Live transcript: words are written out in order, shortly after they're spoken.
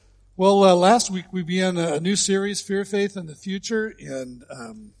Well, last week we began a new series, Fear, Faith, and the Future, and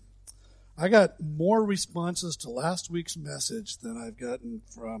I got more responses to last week's message than I've gotten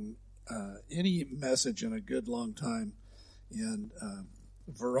from any message in a good long time. And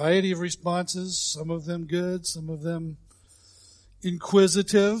a variety of responses, some of them good, some of them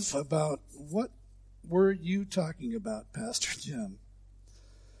inquisitive about what were you talking about, Pastor Jim?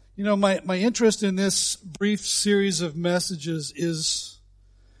 You know, my interest in this brief series of messages is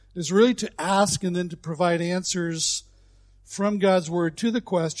really to ask and then to provide answers from God's Word to the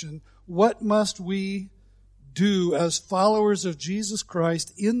question, what must we do as followers of Jesus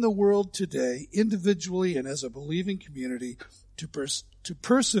Christ in the world today, individually and as a believing community, to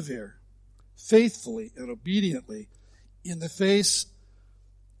persevere faithfully and obediently in the face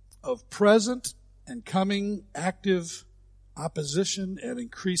of present and coming active opposition and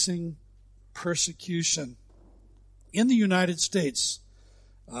increasing persecution. In the United States,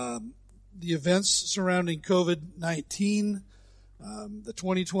 the events surrounding COVID-19, the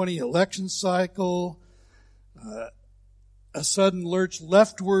 2020 election cycle, a sudden lurch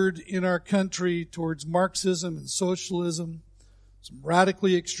leftward in our country towards Marxism and socialism, some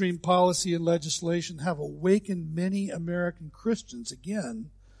radically extreme policy and legislation have awakened many American Christians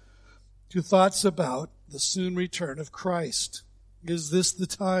again to thoughts about the soon return of Christ. Is this the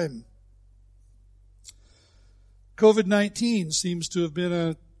time? COVID-19 seems to have been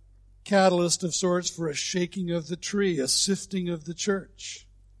a catalyst of sorts for a shaking of the tree, a sifting of the church.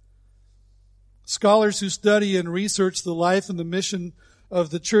 Scholars who study and research the life and the mission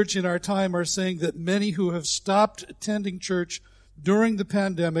of the church in our time are saying that many who have stopped attending church during the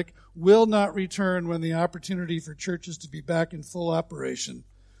pandemic will not return when the opportunity for churches to be back in full operation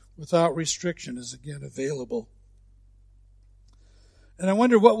without restriction is again available. And I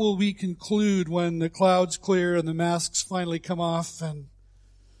wonder, what will we conclude when the clouds clear and the masks finally come off and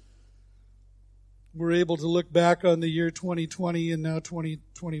we're able to look back on the year 2020 and now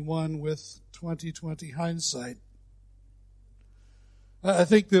 2021 with 2020 hindsight? I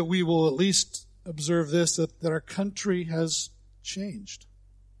think that we will at least observe this, that our country has changed.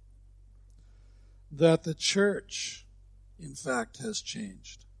 That the church, in fact, has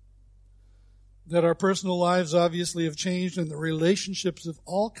changed. That our personal lives obviously have changed and the relationships of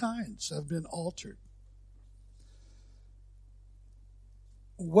all kinds have been altered.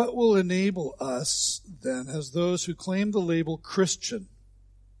 What will enable us then, as those who claim the label Christian,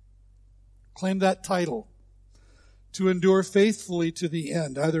 claim that title, to endure faithfully to the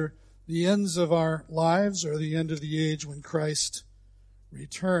end, either the ends of our lives or the end of the age when Christ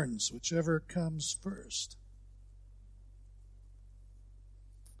returns, whichever comes first?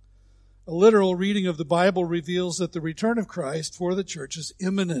 A literal reading of the Bible reveals that the return of Christ for the church is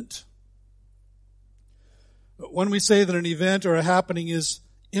imminent. But when we say that an event or a happening is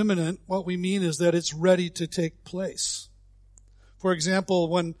imminent, what we mean is that it's ready to take place. For example,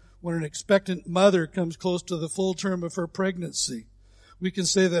 when an expectant mother comes close to the full term of her pregnancy, we can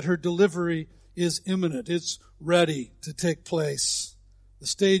say that her delivery is imminent. It's ready to take place. The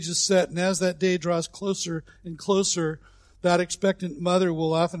stage is set, and as that day draws closer and closer, that expectant mother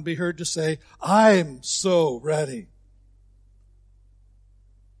will often be heard to say, "I'm so ready."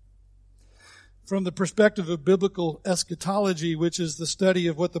 From the perspective of biblical eschatology, which is the study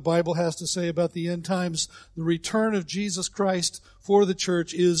of what the Bible has to say about the end times, the return of Jesus Christ for the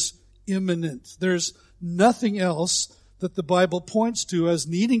church is imminent. There's nothing else that the Bible points to as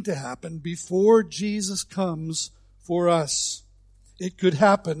needing to happen before Jesus comes for us. It could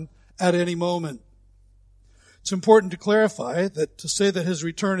happen at any moment. It's important to clarify that to say that his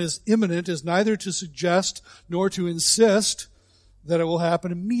return is imminent is neither to suggest nor to insist that it will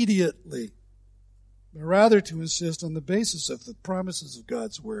happen immediately, but rather to insist on the basis of the promises of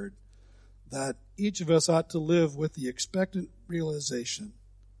God's Word that each of us ought to live with the expectant realization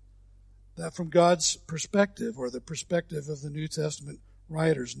that from God's perspective, or the perspective of the New Testament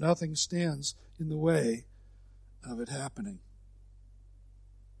writers, nothing stands in the way of it happening.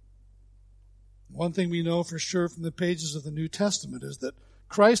 One thing we know for sure from the pages of the New Testament is that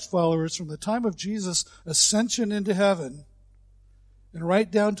Christ followers from the time of Jesus' ascension into heaven and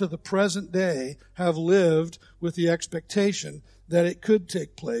right down to the present day have lived with the expectation that it could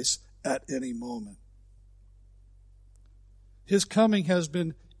take place at any moment. His coming has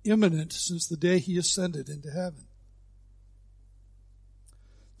been imminent since the day he ascended into heaven.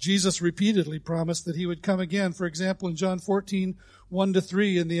 Jesus repeatedly promised that he would come again. For example, in John 14,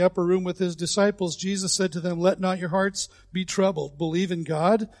 1-3, in the upper room with his disciples, Jesus said to them, "Let not your hearts be troubled. Believe in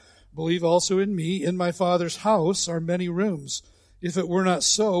God. Believe also in me. In my Father's house are many rooms. If it were not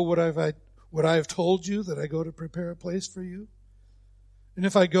so, would I have told you that I go to prepare a place for you? And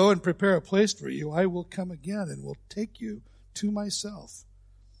if I go and prepare a place for you, I will come again and will take you to myself,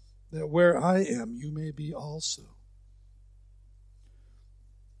 that where I am, you may be also.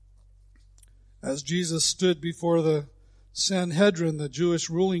 As Jesus stood before the Sanhedrin, the Jewish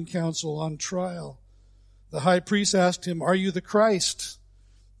ruling council, on trial, the high priest asked him, "Are you the Christ,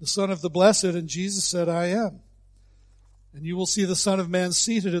 the Son of the Blessed?" And Jesus said, "I am. And you will see the Son of Man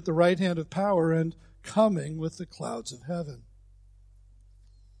seated at the right hand of power and coming with the clouds of heaven."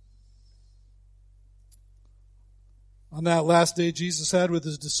 On that last day Jesus had with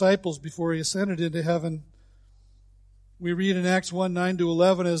his disciples before he ascended into heaven, we read in Acts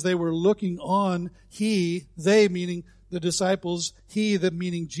 1:9-11, as they were looking on, they meaning the disciples, that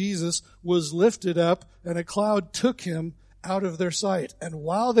meaning Jesus, was lifted up, and a cloud took him out of their sight. And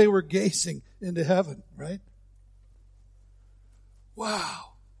while they were gazing into heaven, right?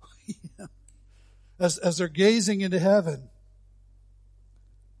 Wow. As they're gazing into heaven,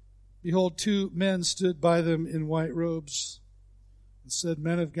 behold, two men stood by them in white robes and said,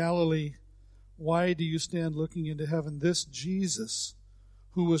 "Men of Galilee, why do you stand looking into heaven? This Jesus,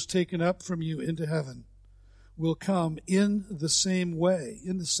 who was taken up from you into heaven, will come in the same way,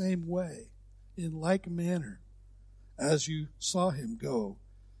 in like manner, as you saw him go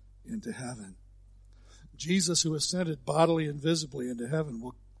into heaven." Jesus, who ascended bodily and visibly into heaven,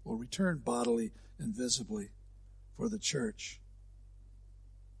 will return bodily and visibly for the church.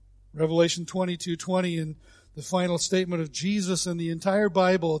 Revelation 22:20, in the final statement of Jesus and the entire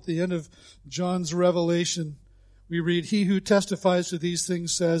Bible at the end of John's Revelation, we read, "He who testifies to these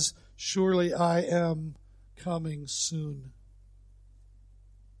things says, 'Surely I am coming soon.'"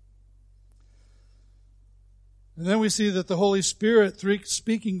 And then we see that the Holy Spirit,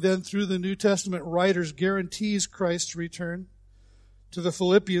 speaking then through the New Testament writers, guarantees Christ's return. To the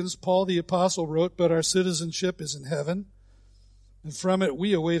Philippians, Paul the Apostle wrote, "But our citizenship is in heaven, and from it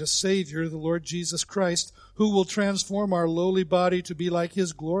we await a Savior, the Lord Jesus Christ, who will transform our lowly body to be like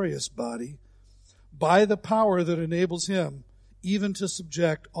his glorious body, by the power that enables him even to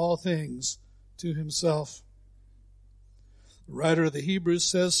subject all things to himself." The writer of the Hebrews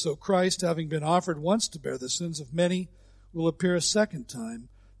says, "So Christ, having been offered once to bear the sins of many, will appear a second time,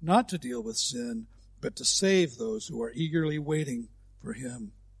 not to deal with sin, but to save those who are eagerly waiting for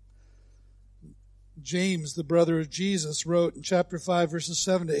him." James, the brother of Jesus, wrote in chapter 5, verses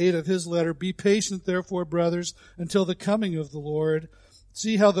 7-8 of his letter, "Be patient, therefore, brothers, until the coming of the Lord.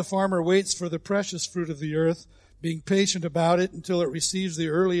 See how the farmer waits for the precious fruit of the earth, being patient about it until it receives the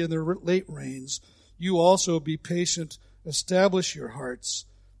early and the late rains. You also be patient. Establish your hearts,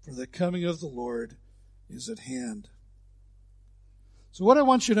 for the coming of the Lord is at hand." So what I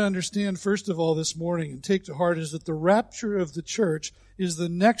want you to understand, first of all, this morning and take to heart is that the rapture of the church is the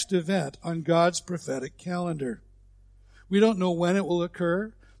next event on God's prophetic calendar. We don't know when it will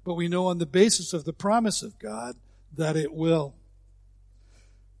occur, but we know on the basis of the promise of God that it will.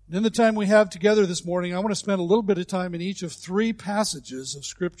 And in the time we have together this morning, I want to spend a little bit of time in each of three passages of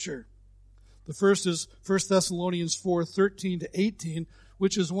Scripture. The first is 1 Thessalonians 4:13-18,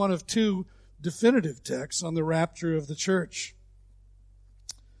 which is one of two definitive texts on the rapture of the church.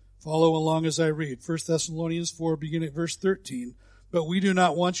 Follow along as I read. 1 Thessalonians 4, beginning at verse 13. "But we do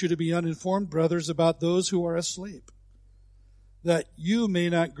not want you to be uninformed, brothers, about those who are asleep, that you may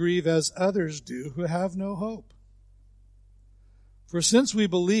not grieve as others do who have no hope. For since we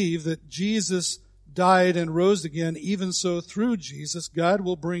believe that Jesus died and rose again, even so through Jesus God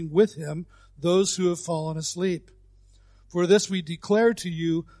will bring with him those who have fallen asleep. For this we declare to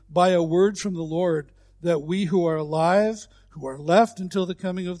you by a word from the Lord, that we who are alive, who are left until the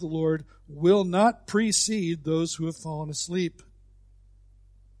coming of the Lord, will not precede those who have fallen asleep.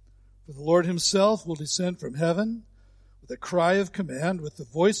 For the Lord himself will descend from heaven with a cry of command, with the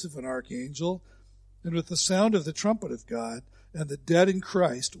voice of an archangel, and with the sound of the trumpet of God, and the dead in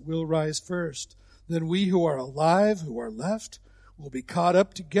Christ will rise first. Then we who are alive, who are left, will be caught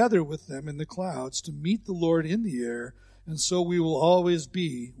up together with them in the clouds to meet the Lord in the air, and so we will always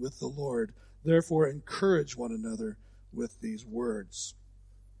be with the Lord. Therefore encourage one another with these words."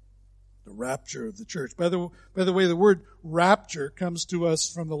 The rapture of the church. By the way, the word rapture comes to us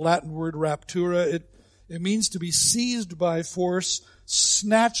from the Latin word raptura. It means to be seized by force,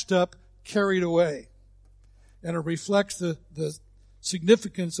 snatched up, carried away. And it reflects the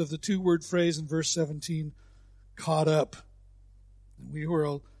significance of the two-word phrase in verse 17, caught up. And we who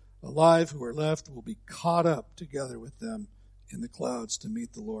are alive, who are left, will be caught up together with them in the clouds to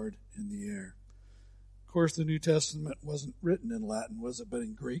meet the Lord in the air. Of course, the New Testament wasn't written in Latin, was it, but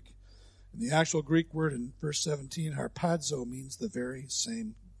in Greek. And the actual Greek word in verse 17, harpazo, means the very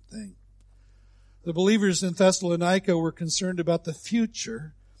same thing. The believers in Thessalonica were concerned about the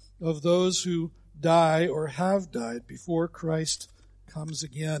future of those who die or have died before Christ comes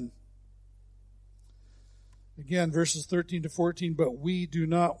again. Again, verses 13 to 14, but we do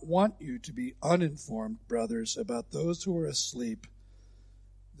not want you to be uninformed, brothers, about those who are asleep,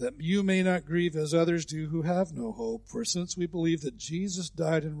 that you may not grieve as others do who have no hope. For since we believe that Jesus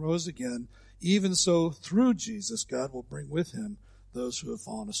died and rose again, even so through Jesus God will bring with him those who have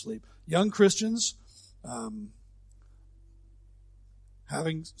fallen asleep. Young Christians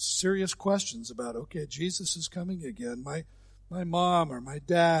having serious questions about, okay, Jesus is coming again. My mom or my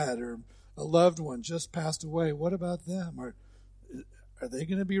dad or a loved one just passed away. What about them? Are they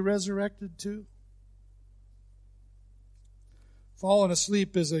going to be resurrected too? Fallen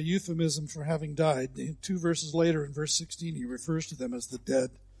asleep is a euphemism for having died. 2 verses later, in verse 16, he refers to them as the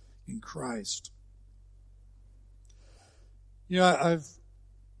dead in Christ.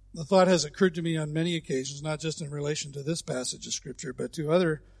 The thought has occurred to me on many occasions, not just in relation to this passage of Scripture, but to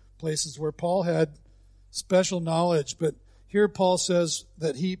other places where Paul had special knowledge. But here Paul says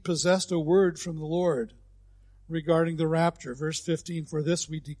that he possessed a word from the Lord regarding the rapture. Verse 15, for this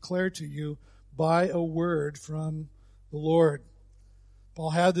we declare to you by a word from the Lord. Paul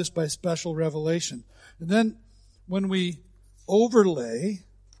had this by special revelation. And then when we overlay,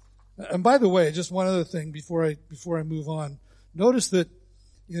 and by the way, just one other thing before I move on, notice that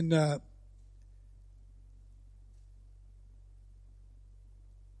in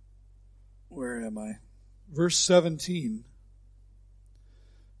where am I? Verse 17,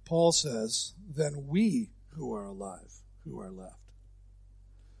 Paul says, then we who are alive, who are left.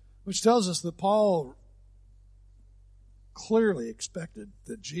 Which tells us that Paul clearly expected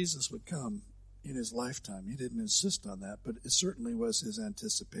that Jesus would come in his lifetime. He didn't insist on that, but it certainly was his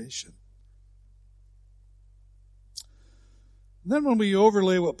anticipation. And then when we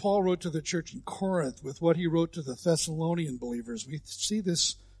overlay what Paul wrote to the church in Corinth with what he wrote to the Thessalonian believers, we see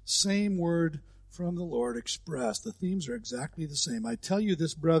this same word from the Lord expressed. The themes are exactly the same. I tell you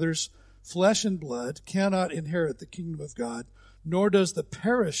this, brothers, flesh and blood cannot inherit the kingdom of God, nor does the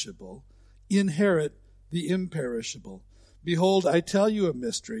perishable inherit the imperishable. Behold, I tell you a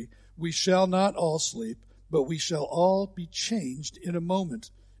mystery. We shall not all sleep, but we shall all be changed in a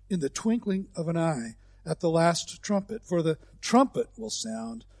moment, in the twinkling of an eye, at the last trumpet. For the trumpet will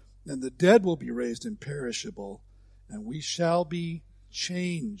sound, and the dead will be raised imperishable, and we shall be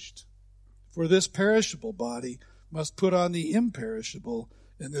changed. For this perishable body must put on the imperishable,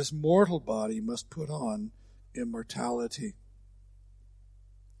 and this mortal body must put on immortality.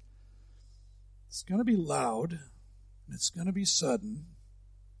 It's going to be loud, and it's going to be sudden,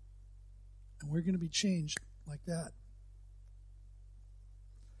 and we're going to be changed like that.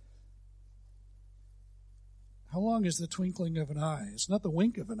 How long is the twinkling of an eye? It's not the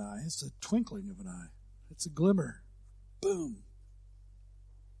wink of an eye, it's the twinkling of an eye. It's a glimmer. Boom.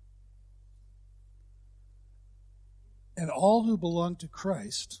 And all who belong to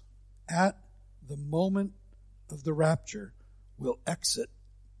Christ at the moment of the rapture will exit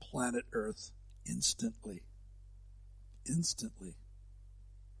planet Earth instantly. Instantly.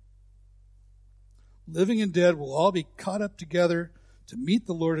 Living and dead will all be caught up together to meet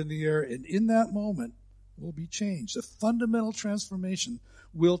the Lord in the air, and in that moment will be changed. A fundamental transformation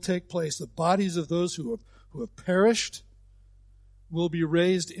will take place. The bodies of those who have perished will be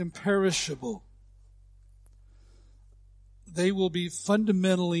raised imperishable. They will be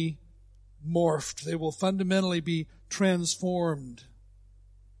fundamentally morphed. They will fundamentally be transformed.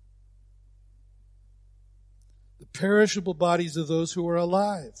 The perishable bodies of those who are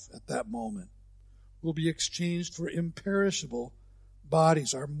alive at that moment will be exchanged for imperishable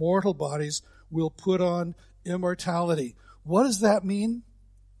bodies. Our mortal bodies will put on immortality. What does that mean?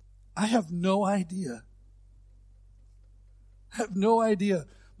 I have no idea. I have no idea.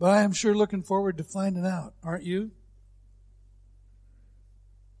 But I am sure looking forward to finding out. Aren't you?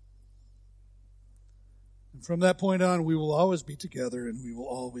 And from that point on, we will always be together and we will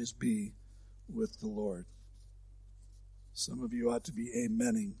always be with the Lord. Some of you ought to be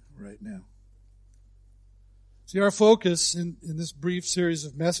amening right now. See, our focus in this brief series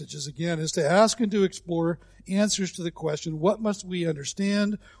of messages, again, is to ask and to explore answers to the question, what must we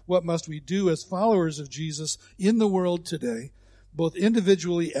understand? What must we do as followers of Jesus in the world today, both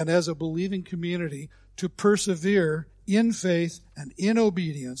individually and as a believing community, to persevere in faith and in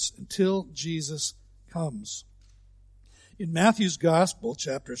obedience until Jesus comes? In Matthew's Gospel,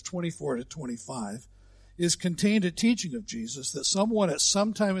 chapters 24 to 25, is contained a teaching of Jesus that someone at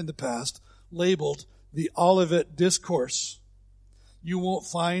some time in the past labeled the Olivet Discourse. You won't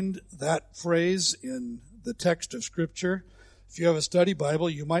find that phrase in the text of Scripture. If you have a study Bible,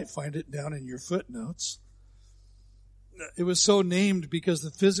 you might find it down in your footnotes. It was so named because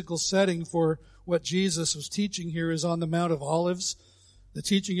the physical setting for what Jesus was teaching here is on the Mount of Olives. The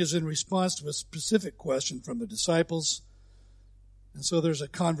teaching is in response to a specific question from the disciples. And so there's a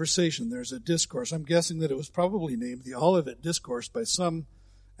conversation, there's a discourse. I'm guessing that it was probably named the Olivet Discourse by some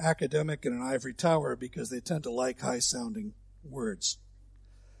academic in an ivory tower because they tend to like high-sounding words.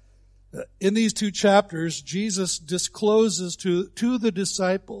 In these two chapters, Jesus discloses to the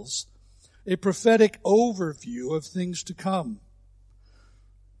disciples a prophetic overview of things to come.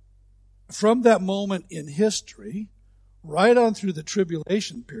 From that moment in history, right on through the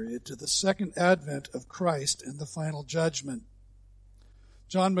tribulation period to the second advent of Christ and the final judgment.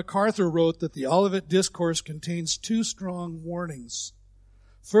 John MacArthur wrote that the Olivet Discourse contains two strong warnings.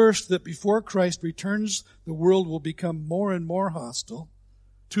 First, that before Christ returns, the world will become more and more hostile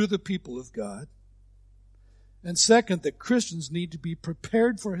to the people of God. And second, that Christians need to be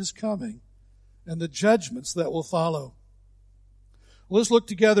prepared for his coming and the judgments that will follow. Well, let's look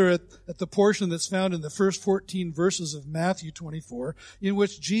together at the portion that's found in the first 14 verses of Matthew 24, in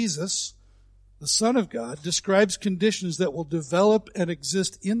which Jesus, the Son of God, describes conditions that will develop and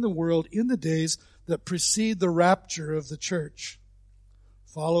exist in the world in the days that precede the rapture of the church.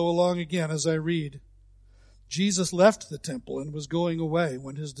 Follow along again as I read. Jesus left the temple and was going away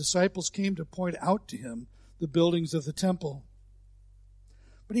when his disciples came to point out to him the buildings of the temple.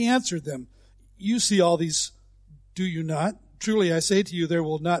 But he answered them, "You see all these, do you not? Truly I say to you, there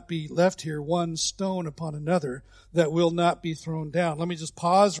will not be left here one stone upon another that will not be thrown down." Let me just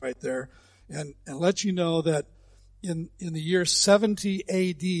pause right there and let you know that in the year 70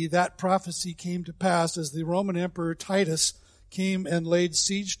 AD, that prophecy came to pass as the Roman Emperor Titus came and laid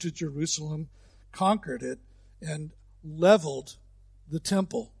siege to Jerusalem, conquered it, and leveled the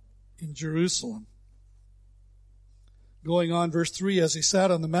temple in Jerusalem. Going on, verse 3, as he sat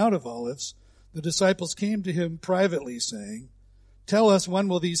on the Mount of Olives, the disciples came to him privately, saying, "Tell us, when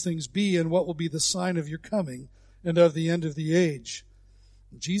will these things be, and what will be the sign of your coming and of the end of the age?"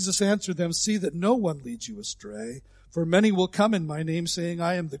 Jesus answered them, "See that no one leads you astray. For many will come in my name, saying,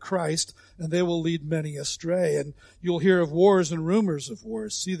 'I am the Christ,' and they will lead many astray. And you'll hear of wars and rumors of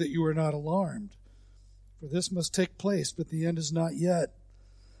wars. See that you are not alarmed. For this must take place, but the end is not yet.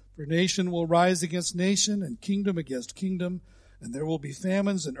 For nation will rise against nation, and kingdom against kingdom, and there will be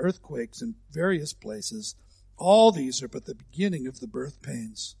famines and earthquakes in various places. All these are but the beginning of the birth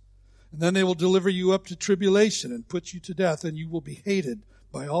pains. And then they will deliver you up to tribulation and put you to death, and you will be hated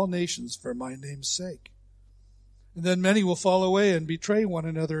by all nations for my name's sake. And then many will fall away and betray one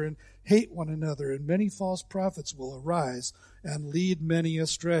another and hate one another, and many false prophets will arise and lead many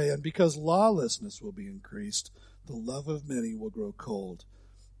astray. And because lawlessness will be increased, the love of many will grow cold.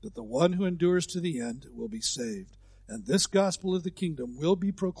 But the one who endures to the end will be saved. And this gospel of the kingdom will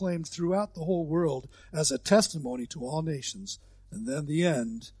be proclaimed throughout the whole world as a testimony to all nations, and then the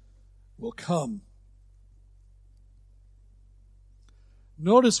end will come."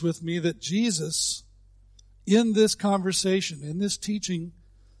 Notice with me that Jesus, in this conversation, in this teaching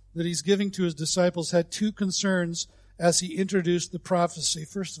that he's giving to his disciples, had two concerns as he introduced the prophecy.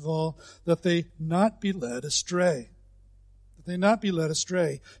 First of all, that they not be led astray. That they not be led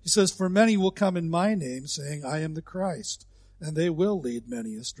astray. He says, "For many will come in my name, saying, 'I am the Christ,' and they will lead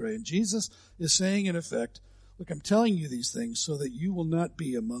many astray." And Jesus is saying, in effect, look, I'm telling you these things so that you will not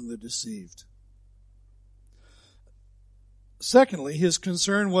be among the deceived. Secondly, his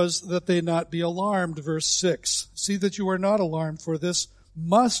concern was that they not be alarmed. Verse 6, "See that you are not alarmed, for this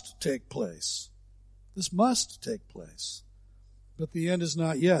must take place." This must take place. But the end is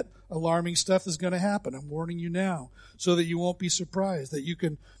not yet. Alarming stuff is going to happen. I'm warning you now so that you won't be surprised, that you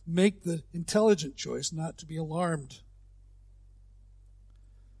can make the intelligent choice not to be alarmed.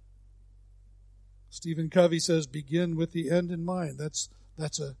 Stephen Covey says, begin with the end in mind. That's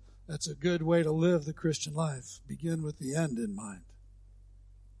a good way to live the Christian life. Begin with the end in mind.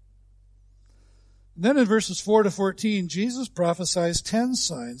 And then in verses 4 to 14, Jesus prophesies 10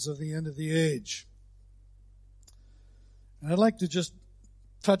 signs of the end of the age. And I'd like to just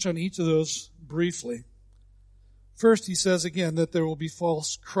touch on each of those briefly. First, he says again that there will be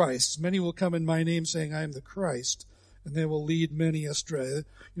false Christs. Many will come in my name saying, "I am the Christ," and they will lead many astray.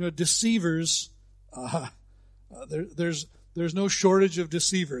 Deceivers, there's no shortage of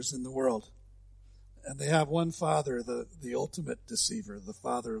deceivers in the world. And they have one father, the ultimate deceiver, the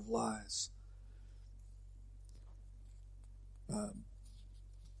father of lies.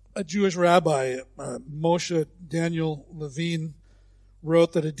 A Jewish rabbi, Moshe Daniel Levine,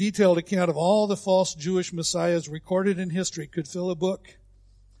 wrote that a detailed account of all the false Jewish messiahs recorded in history could fill a book.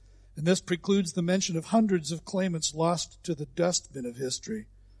 And this precludes the mention of hundreds of claimants lost to the dustbin of history.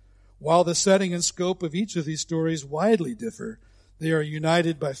 While the setting and scope of each of these stories widely differ, they are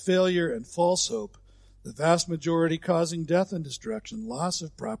united by failure and false hope, the vast majority causing death and destruction, loss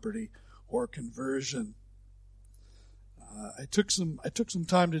of property, or conversion. I took some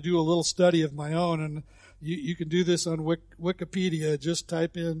time to do a little study of my own, and you can do this on Wikipedia. Just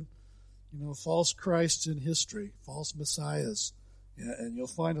type in, false Christs in history, false messiahs, and you'll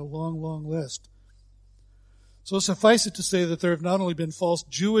find a long, long list. So suffice it to say that there have not only been false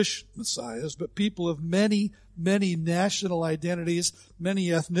Jewish messiahs, but people of many, many national identities, many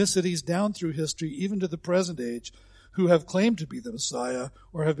ethnicities down through history, even to the present age, who have claimed to be the Messiah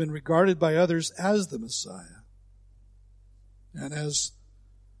or have been regarded by others as the Messiah. And as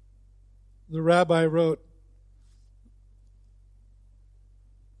the rabbi wrote,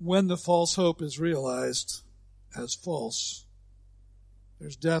 when the false hope is realized as false,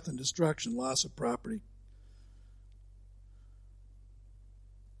 there's death and destruction, loss of property.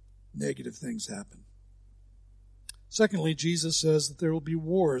 Negative things happen. Secondly, Jesus says that there will be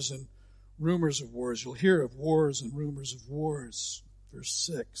wars and rumors of wars. You'll hear of wars and rumors of wars. Verse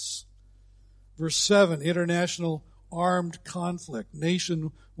 6. Verse 7, international armed conflict.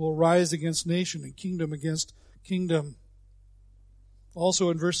 Nation will rise against nation and kingdom against kingdom. Also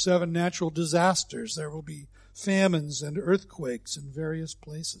in verse 7, natural disasters. There will be famines and earthquakes in various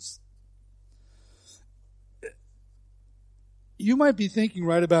places. You might be thinking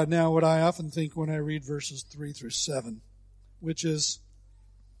right about now what I often think when I read verses 3 through 7, which is,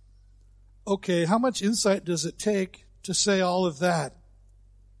 okay, how much insight does it take to say all of that?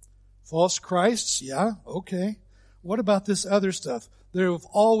 False Christs? Yeah, okay. What about this other stuff? There have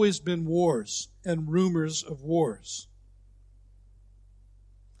always been wars and rumors of wars.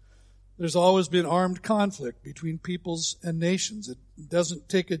 There's always been armed conflict between peoples and nations. It doesn't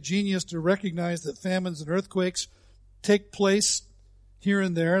take a genius to recognize that famines and earthquakes take place here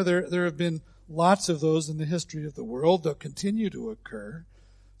and there. There have been lots of those in the history of the world. They'll continue to occur.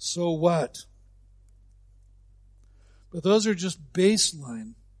 So what? But those are just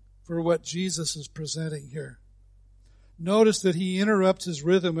baseline for what Jesus is presenting here. Notice that he interrupts his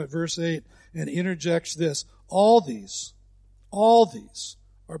rhythm at verse 8 and interjects this. All these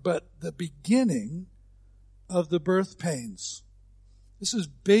are but the beginning of the birth pains. This is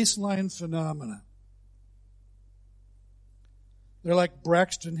baseline phenomena. They're like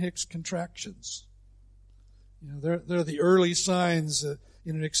Braxton Hicks contractions. They're the early signs in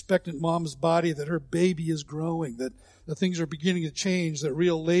an expectant mom's body that her baby is growing, that things are beginning to change, that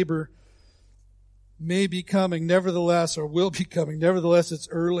real labor may be coming, nevertheless, or will be coming. Nevertheless, it's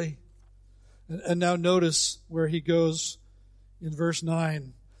early. And now notice where he goes in verse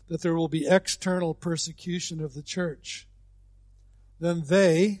 9, that there will be external persecution of the church. Then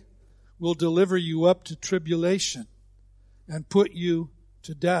they will deliver you up to tribulation and put you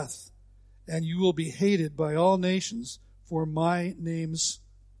to death, and you will be hated by all nations for my name's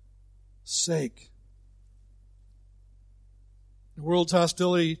sake. The world's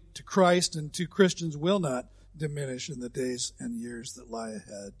hostility to Christ and to Christians will not diminish in the days and years that lie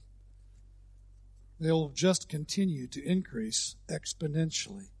ahead. They'll just continue to increase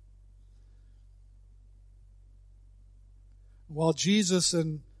exponentially. While Jesus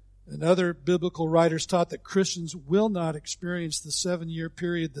and other biblical writers taught that Christians will not experience the 7-year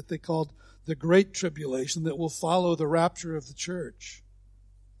period that they called the Great Tribulation that will follow the rapture of the church,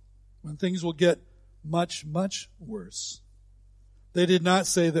 when things will get much, much worse. They did not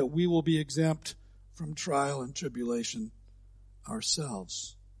say that we will be exempt from trial and tribulation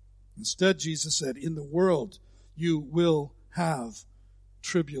ourselves. Instead, Jesus said, in the world you will have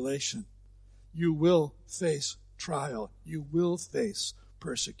tribulation. You will face trial. You will face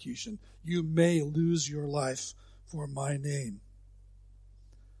persecution. You may lose your life for my name.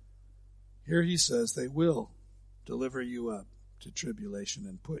 Here he says they will deliver you up to tribulation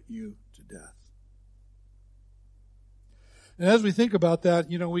and put you to death. And as we think about that,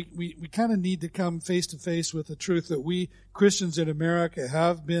 we kind of need to come face to face with the truth that we Christians in America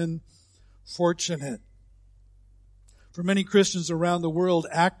have been fortunate. For many Christians around the world,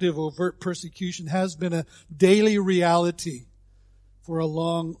 active, overt persecution has been a daily reality for a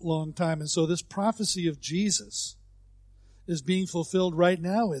long, long time. And so this prophecy of Jesus is being fulfilled right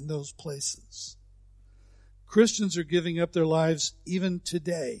now in those places. Christians are giving up their lives even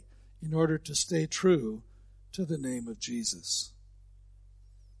today in order to stay true to the name of Jesus.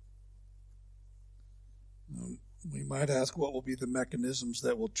 We might ask, what will be the mechanisms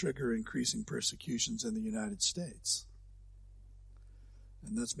that will trigger increasing persecutions in the United States?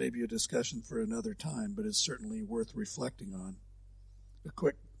 And that's maybe a discussion for another time, but it's certainly worth reflecting on. A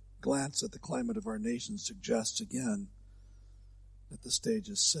quick glance at the climate of our nation suggests again that the stage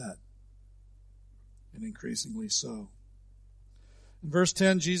is set, and increasingly so. In verse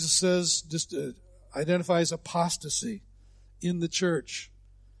 10, Jesus says, identifies apostasy in the church.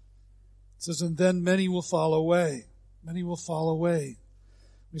 It says, and then many will fall away. Many will fall away.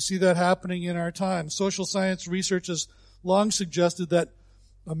 We see that happening in our time. Social science research has long suggested that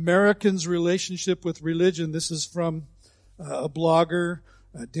Americans' relationship with religion, this is from a blogger,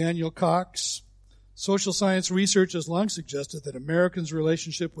 Daniel Cox. Social science research has long suggested that Americans'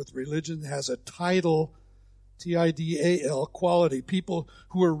 relationship with religion has a tidal, T-I-D-A-L, quality. People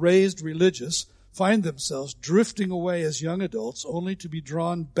who are raised religious find themselves drifting away as young adults only to be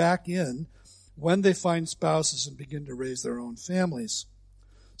drawn back in when they find spouses and begin to raise their own families.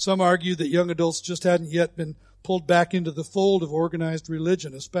 Some argue that young adults just hadn't yet been pulled back into the fold of organized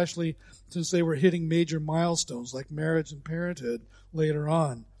religion, especially since they were hitting major milestones like marriage and parenthood later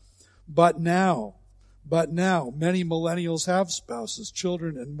on. But now, many millennials have spouses,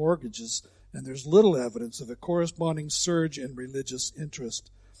 children, and mortgages, and there's little evidence of a corresponding surge in religious interest.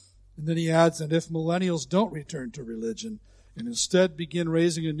 And then he adds, and if millennials don't return to religion and instead begin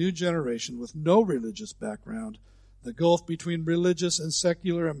raising a new generation with no religious background, the gulf between religious and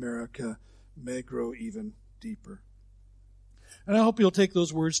secular America may grow even deeper. And I hope you'll take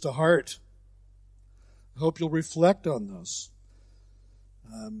those words to heart. I hope you'll reflect on those.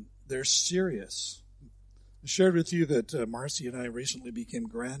 They're serious. I shared with you that Marcy and I recently became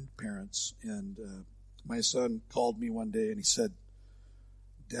grandparents, and my son called me one day and he said,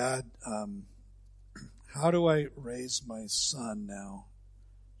 Dad, how do I raise my son now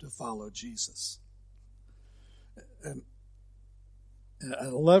to follow Jesus? And I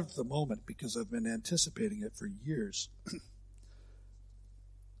loved the moment because I've been anticipating it for years.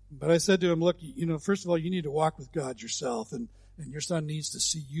 But I said to him, look, first of all, you need to walk with God yourself, and your son needs to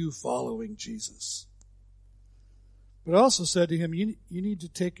see you following Jesus. But I also said to him, you need to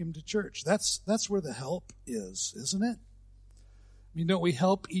take him to church. That's where the help is, isn't it? Don't we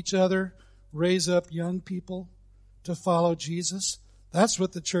help each other raise up young people to follow Jesus? That's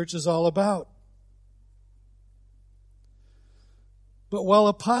what the church is all about. But while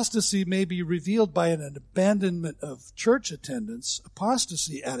apostasy may be revealed by an abandonment of church attendance,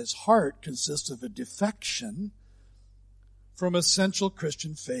 apostasy at its heart consists of a defection from essential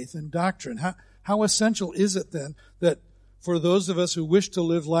Christian faith and doctrine. How essential is it then that for those of us who wish to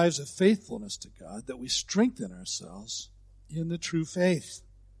live lives of faithfulness to God, that we strengthen ourselves in the true faith?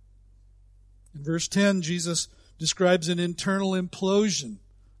 In verse 10, Jesus describes an internal implosion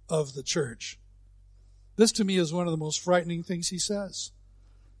of the church. This to me is one of the most frightening things he says.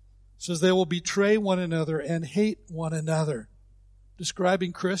 He says they will betray one another and hate one another,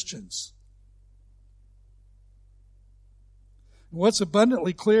 describing Christians. What's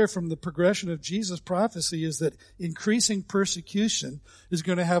abundantly clear from the progression of Jesus' prophecy is that increasing persecution is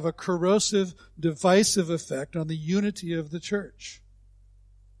going to have a corrosive, divisive effect on the unity of the church.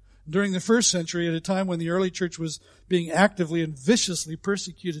 During the first century, at a time when the early church was being actively and viciously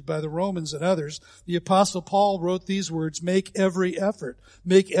persecuted by the Romans and others, the Apostle Paul wrote these words, make every effort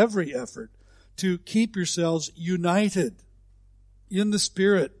to keep yourselves united in the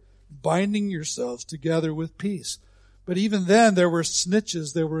Spirit, binding yourselves together with peace. But even then, there were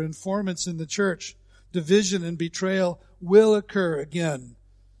snitches, there were informants in the church. Division and betrayal will occur again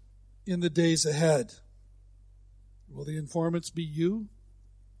in the days ahead. Will the informants be you?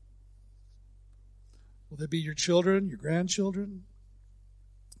 Will they be your children, your grandchildren?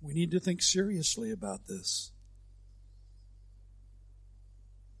 We need to think seriously about this.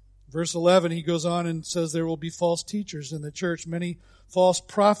 Verse 11, he goes on and says there will be false teachers in the church. Many false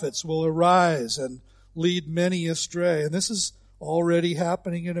prophets will arise and lead many astray. And this is already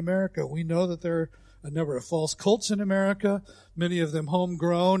happening in America. We know that there are a number of false cults in America, many of them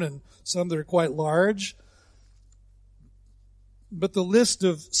homegrown and some that are quite large. But the list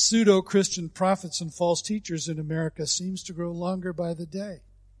of pseudo-Christian prophets and false teachers in America seems to grow longer by the day.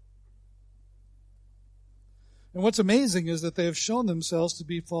 And what's amazing is that they have shown themselves to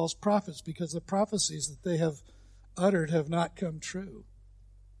be false prophets because the prophecies that they have uttered have not come true.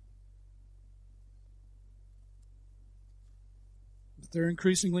 But they're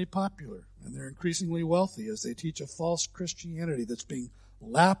increasingly popular and they're increasingly wealthy as they teach a false Christianity that's being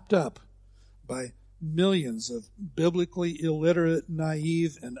lapped up by millions of biblically illiterate,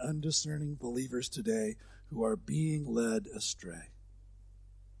 naive, and undiscerning believers today who are being led astray.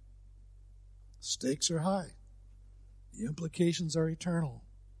 Stakes are high. The implications are eternal.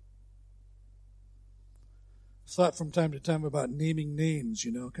 I've thought from time to time about naming names,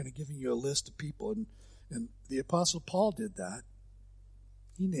 kind of giving you a list of people. And the Apostle Paul did that.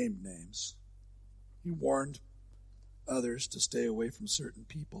 He named names. He warned others to stay away from certain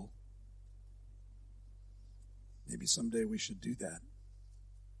people. Maybe someday we should do that.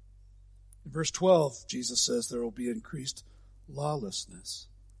 In verse 12, Jesus says there will be increased lawlessness.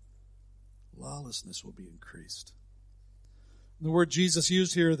 Lawlessness will be increased. The word Jesus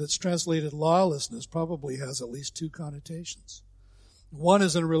used here that's translated lawlessness probably has at least two connotations. One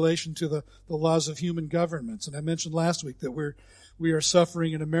is in relation to the laws of human governments. And I mentioned last week that we are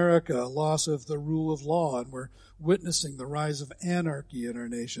suffering in America a loss of the rule of law, and we're witnessing the rise of anarchy in our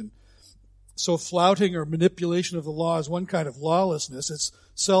nation. So flouting or manipulation of the law is one kind of lawlessness. It's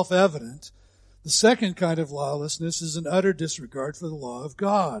self-evident. The second kind of lawlessness is an utter disregard for the law of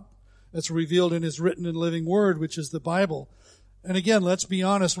God. That's revealed in His written and living Word, which is the Bible. And again, let's be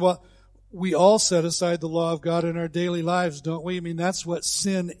honest, we all set aside the law of God in our daily lives, don't we? I mean, that's what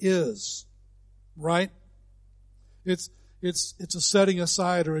sin is, right? It's a setting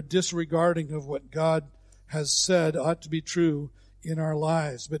aside or a disregarding of what God has said ought to be true in our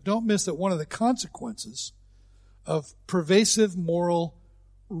lives. But don't miss that one of the consequences of pervasive moral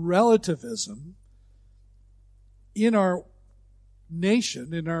relativism in our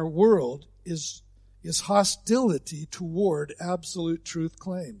nation, in our world, is hostility toward absolute truth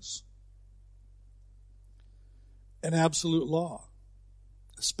claims and absolute law,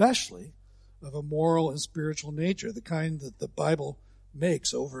 especially of a moral and spiritual nature, the kind that the Bible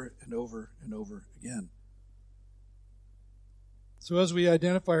makes over and over and over again. So as we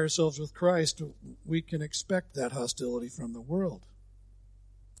identify ourselves with Christ, we can expect that hostility from the world.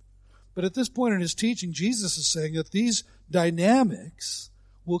 But at this point in His teaching, Jesus is saying that these dynamics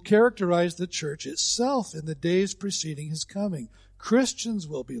will characterize the church itself in the days preceding His coming. Christians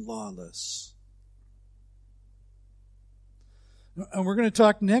will be lawless. And we're going to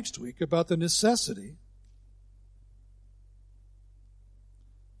talk next week about the necessity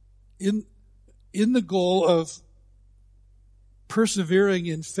in the goal of persevering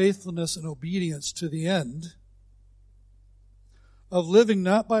in faithfulness and obedience to the end, of living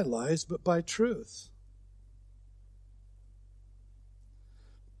not by lies but by truth.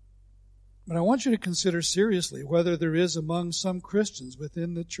 But I want you to consider seriously whether there is among some Christians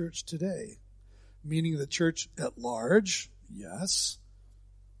within the church today, meaning the church at large, yes,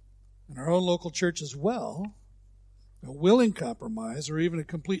 and our own local church as well, a willing compromise or even a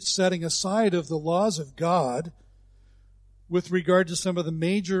complete setting aside of the laws of God with regard to some of the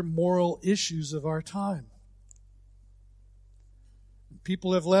major moral issues of our time.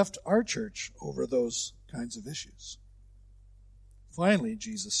 People have left our church over those kinds of issues. Finally,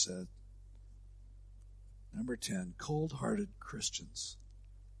 Jesus said, number 10, cold-hearted Christians.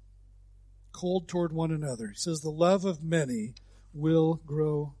 Cold toward one another. He says the love of many will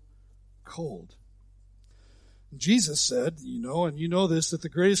grow cold. Jesus said, and you know this, that the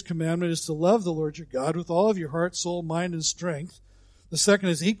greatest commandment is to love the Lord your God with all of your heart, soul, mind, and strength. The second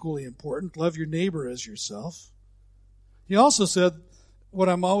is equally important, love your neighbor as yourself. He also said, what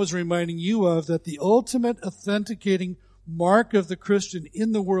I'm always reminding you of, that the ultimate authenticating mark of the Christian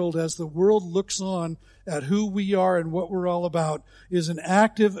in the world as the world looks on at who we are and what we're all about is an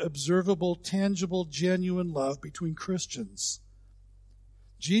active, observable, tangible, genuine love between Christians.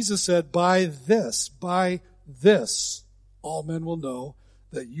 Jesus said, by this, all men will know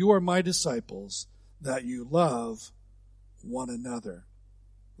that you are my disciples, that you love one another.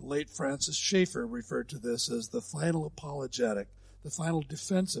 The late Francis Schaeffer referred to this as the final apologetic, the final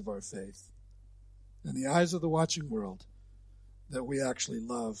defense of our faith in the eyes of the watching world, that we actually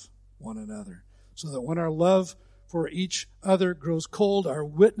love one another. So that when our love for each other grows cold, our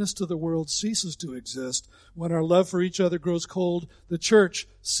witness to the world ceases to exist. When our love for each other grows cold, the church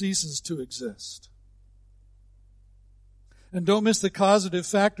ceases to exist. And don't miss the causative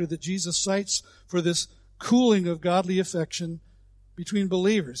factor that Jesus cites for this cooling of godly affection between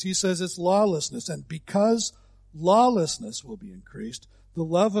believers. He says it's lawlessness, and because lawlessness will be increased, the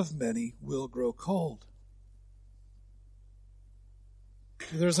love of many will grow cold.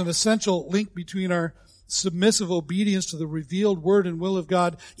 There's an essential link between our submissive obedience to the revealed word and will of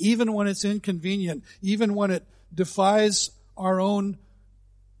God, even when it's inconvenient, even when it defies our own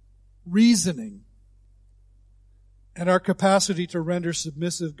reasoning, and our capacity to render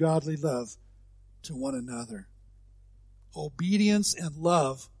submissive godly love to one another. Obedience and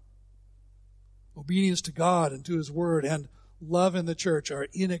love, obedience to God and to His word, and love in the church are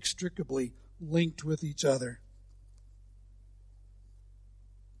inextricably linked with each other.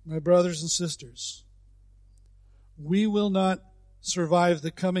 My brothers and sisters, we will not survive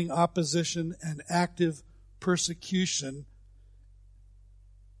the coming opposition and active persecution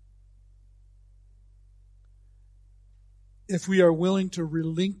if we are willing to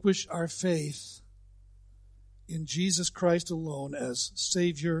relinquish our faith in Jesus Christ alone as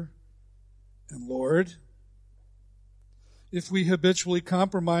Savior and Lord, if we habitually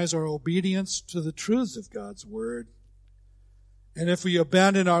compromise our obedience to the truths of God's Word, and if we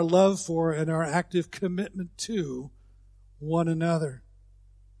abandon our love for and our active commitment to one another.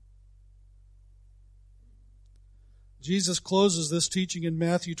 Jesus closes this teaching in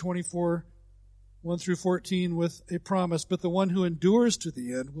Matthew 24, 1 through 14 with a promise, but the one who endures to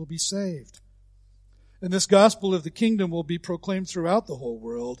the end will be saved. And this gospel of the kingdom will be proclaimed throughout the whole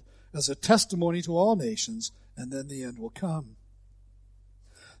world as a testimony to all nations, and then the end will come.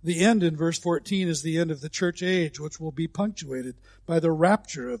 The end in verse 14 is the end of the church age, which will be punctuated by the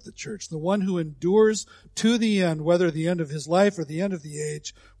rapture of the church. The one who endures to the end, whether the end of his life or the end of the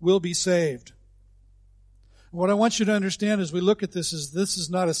age, will be saved. What I want you to understand as we look at this is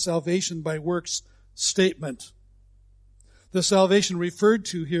not a salvation by works statement. The salvation referred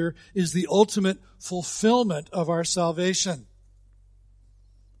to here is the ultimate fulfillment of our salvation.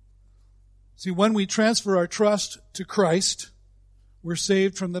 See, when we transfer our trust to Christ, we're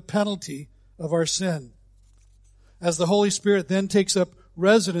saved from the penalty of our sin. As the Holy Spirit then takes up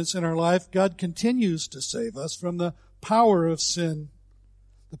residence in our life, God continues to save us from the power of sin,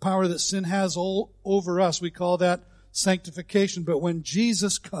 the power that sin has all over us. We call that sanctification. But when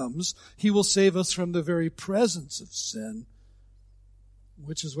Jesus comes, He will save us from the very presence of sin,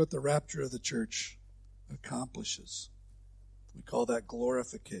 which is what the rapture of the church accomplishes. We call that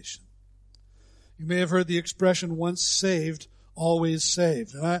glorification. You may have heard the expression, once saved, always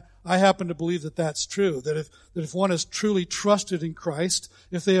saved. And I happen to believe that that's true, that if one has truly trusted in Christ,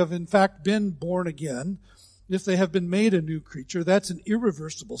 if they have in fact been born again, if they have been made a new creature, that's an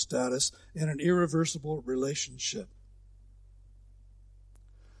irreversible status and an irreversible relationship.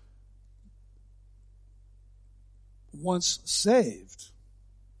 Once saved,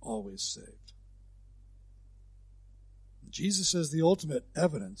 always saved. Jesus says the ultimate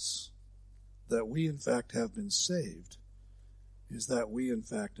evidence that we in fact have been saved is that we in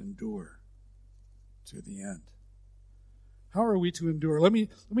fact endure to the end. How are we to endure? Let me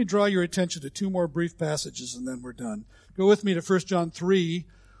draw your attention to two more brief passages and then we're done. Go with me to 1 John 3,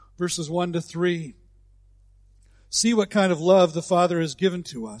 verses 1 to 3. See what kind of love the Father has given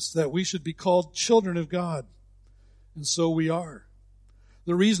to us, that we should be called children of God. And so we are.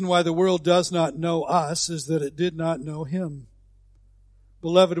 The reason why the world does not know us is that it did not know Him.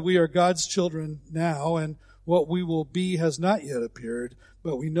 Beloved, we are God's children now, and what we will be has not yet appeared,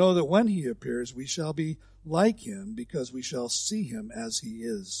 but we know that when He appears, we shall be like Him, because we shall see Him as He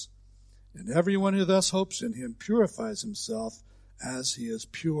is. And everyone who thus hopes in Him purifies himself as He is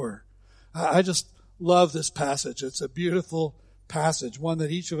pure. I just love this passage. It's a beautiful passage, one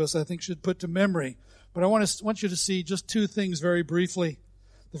that each of us, I think, should put to memory. But I want you to see just two things very briefly.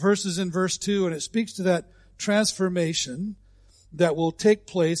 The first is in verse 2, and it speaks to that transformation that will take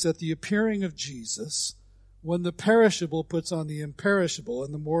place at the appearing of Jesus when the perishable puts on the imperishable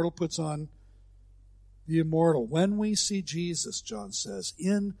and the mortal puts on the immortal. When we see Jesus, John says,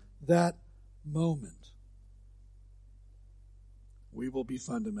 in that moment, we will be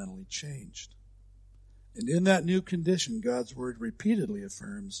fundamentally changed. And in that new condition, God's Word repeatedly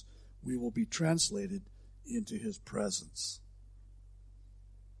affirms, we will be translated into His presence.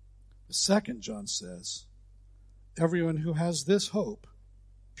 The second, John says, everyone who has this hope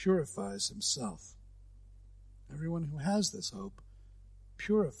purifies himself. Everyone who has this hope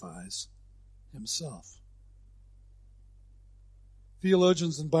purifies himself.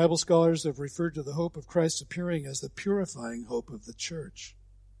 Theologians and Bible scholars have referred to the hope of Christ's appearing as the purifying hope of the church.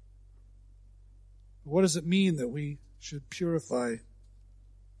 What does it mean that we should purify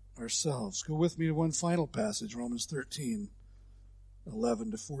ourselves? Go with me to one final passage, Romans 13,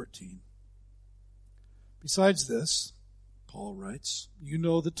 11 to 14. Besides this, Paul writes, you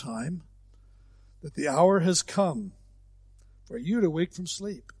know the time, that the hour has come for you to wake from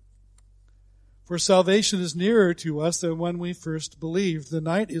sleep. For salvation is nearer to us than when we first believed. The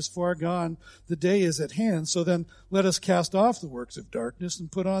night is far gone, the day is at hand. So then let us cast off the works of darkness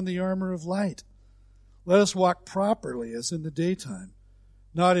and put on the armor of light. Let us walk properly as in the daytime,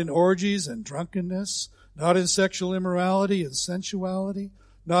 not in orgies and drunkenness, not in sexual immorality and sensuality,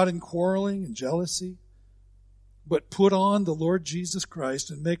 not in quarreling and jealousy, but put on the Lord Jesus Christ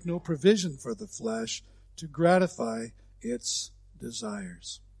and make no provision for the flesh to gratify its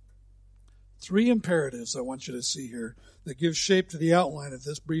desires. Three imperatives I want you to see here that give shape to the outline of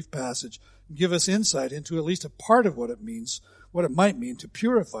this brief passage and give us insight into at least a part of what it means, what it might mean to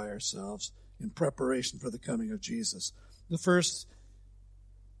purify ourselves in preparation for the coming of Jesus. The first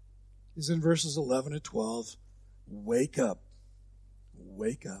is in verses 11 to 12. wake up.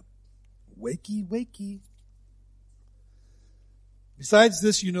 Wake up. Wakey, wakey. Besides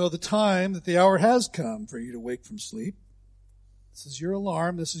this, you know the time, that the hour has come for you to wake from sleep. This is your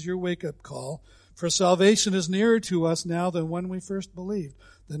alarm. This is your wake-up call. For salvation is nearer to us now than when we first believed.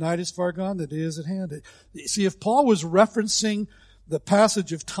 The night is far gone, the day is at hand. See, if Paul was referencing the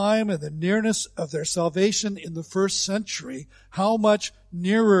passage of time and the nearness of their salvation in the first century, how much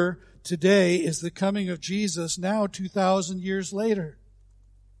nearer today is the coming of Jesus now 2,000 years later?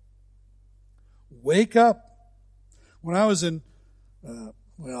 Wake up. When I was in, I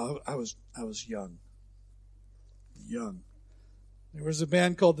was young. There was a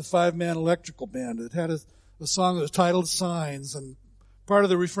band called the Five-Man Electrical Band. It had a song that was titled Signs, and part of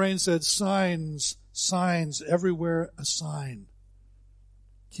the refrain said, signs, signs, everywhere a sign.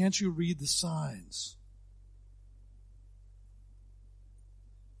 Can't you read the signs?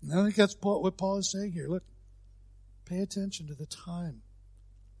 And I think that's what Paul is saying here. Look, pay attention to the time.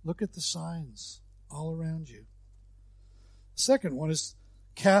 Look at the signs all around you. The second one is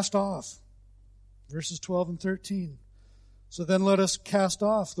cast off. Verses 12 and 13. So then let us cast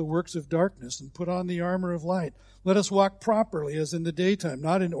off the works of darkness and put on the armor of light. Let us walk properly as in the daytime,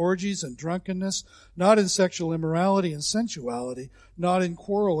 not in orgies and drunkenness, not in sexual immorality and sensuality, not in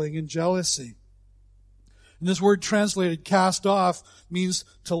quarreling and jealousy. And this word translated cast off means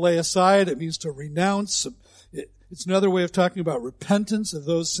to lay aside. It means to renounce. It's another way of talking about repentance of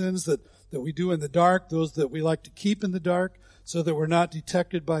those sins that we do in the dark, those that we like to keep in the dark, so that we're not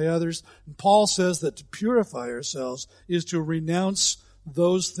detected by others. And Paul says that to purify ourselves is to renounce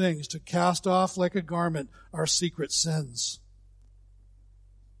those things, to cast off like a garment our secret sins.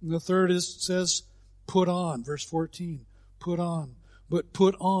 And the third says, put on, verse 14, put on. But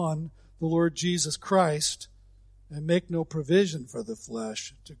put on the Lord Jesus Christ and make no provision for the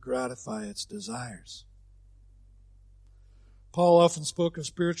flesh to gratify its desires. Paul often spoke of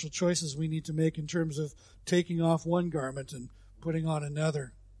spiritual choices we need to make in terms of taking off one garment and putting on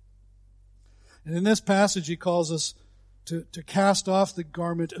another. And in this passage, he calls us to cast off the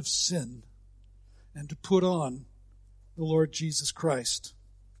garment of sin and to put on the Lord Jesus Christ.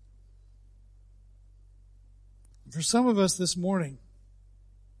 For some of us this morning,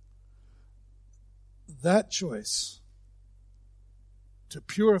 that choice to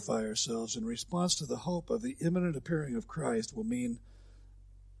purify ourselves in response to the hope of the imminent appearing of Christ will mean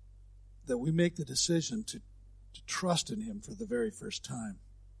that we make the decision to trust in Him for the very first time.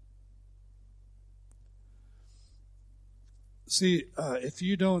 See, if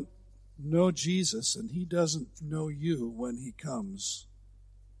you don't know Jesus and He doesn't know you when He comes,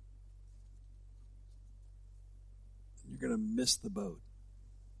 you're going to miss the boat.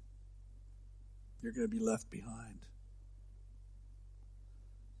 You're going to be left behind.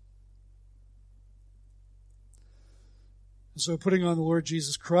 So putting on the Lord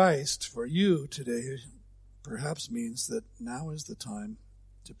Jesus Christ for you today perhaps means that now is the time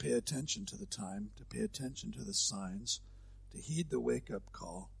to pay attention to the time, to pay attention to the signs, to heed the wake-up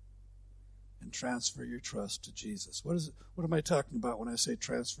call, and transfer your trust to Jesus. What am I talking about when I say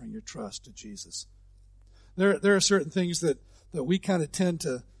transferring your trust to Jesus? There are certain things that we kind of tend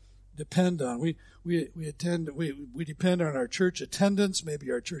to depend on. We depend on our church attendance, maybe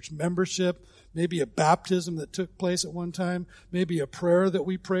our church membership, maybe a baptism that took place at one time, maybe a prayer that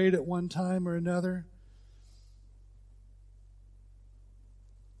we prayed at one time or another.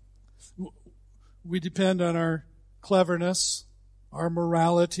 We depend on our cleverness, our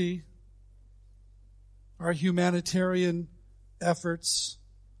morality, our humanitarian efforts,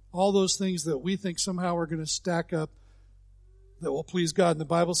 all those things that we think somehow are going to stack up that will please God. And the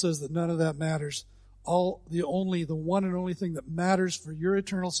Bible says that none of that matters. The one and only thing that matters for your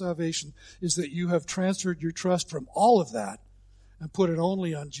eternal salvation is that you have transferred your trust from all of that and put it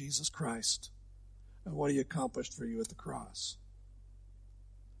only on Jesus Christ and what He accomplished for you at the cross.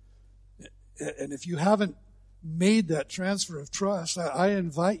 And if you haven't made that transfer of trust, I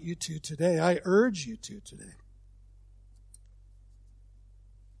invite you to today. I urge you to today.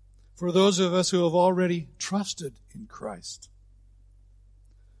 For those of us who have already trusted in Christ,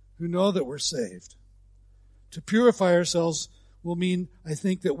 who know that we're saved, to purify ourselves will mean, I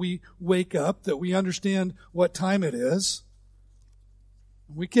think, that we wake up, that we understand what time it is,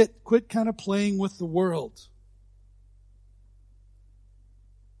 and we quit kind of playing with the world.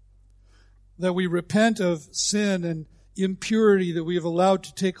 That we repent of sin and impurity that we have allowed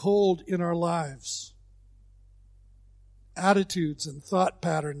to take hold in our lives. Attitudes and thought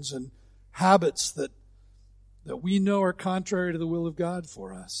patterns and habits that we know are contrary to the will of God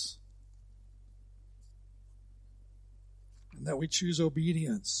for us. And that we choose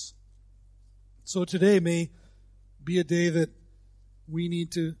obedience. So today, may be a day that we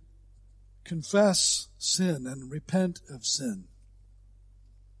need to confess sin and repent of sin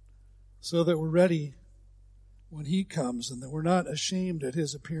so that we're ready when He comes and that we're not ashamed at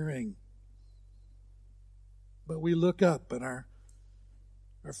His appearing. But we look up and our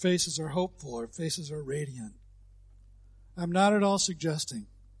faces are hopeful, our faces are radiant. I'm not at all suggesting,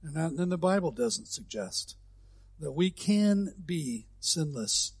 and the Bible doesn't suggest, that we can be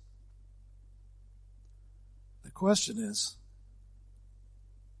sinless. The question is,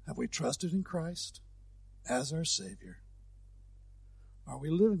 have we trusted in Christ as our Savior? Are we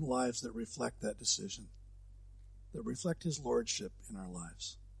living lives that reflect that decision, that reflect His Lordship in our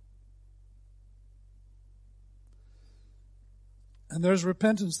lives? And there's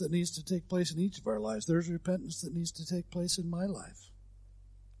repentance that needs to take place in each of our lives. There's repentance that needs to take place in my life,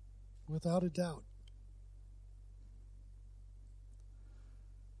 without a doubt.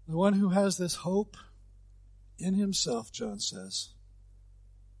 The one who has this hope in himself, John says,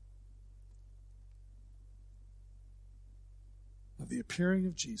 of the appearing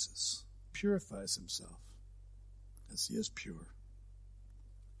of Jesus, purifies himself as he is pure.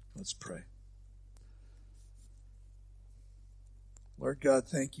 Let's pray. Lord God,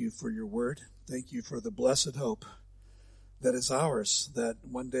 thank you for your word. Thank you for the blessed hope that is ours, that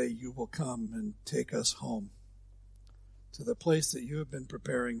one day you will come and take us home to the place that you have been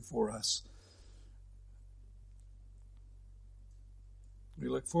preparing for us. We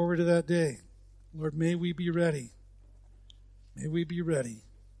look forward to that day. Lord, may we be ready. May we be ready.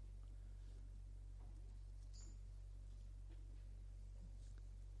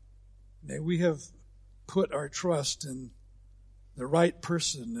 May we have put our trust in the right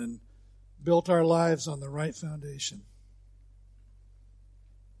person and built our lives on the right foundation.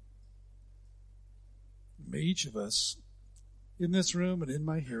 May each of us in this room and in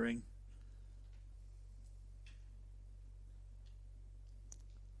my hearing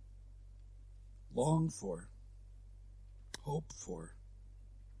long for, hope for,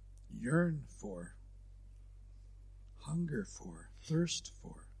 yearn for, hunger for, thirst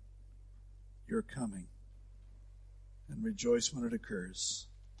for your coming, and rejoice when it occurs.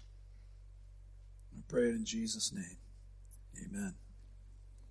 I pray it in Jesus' name. Amen.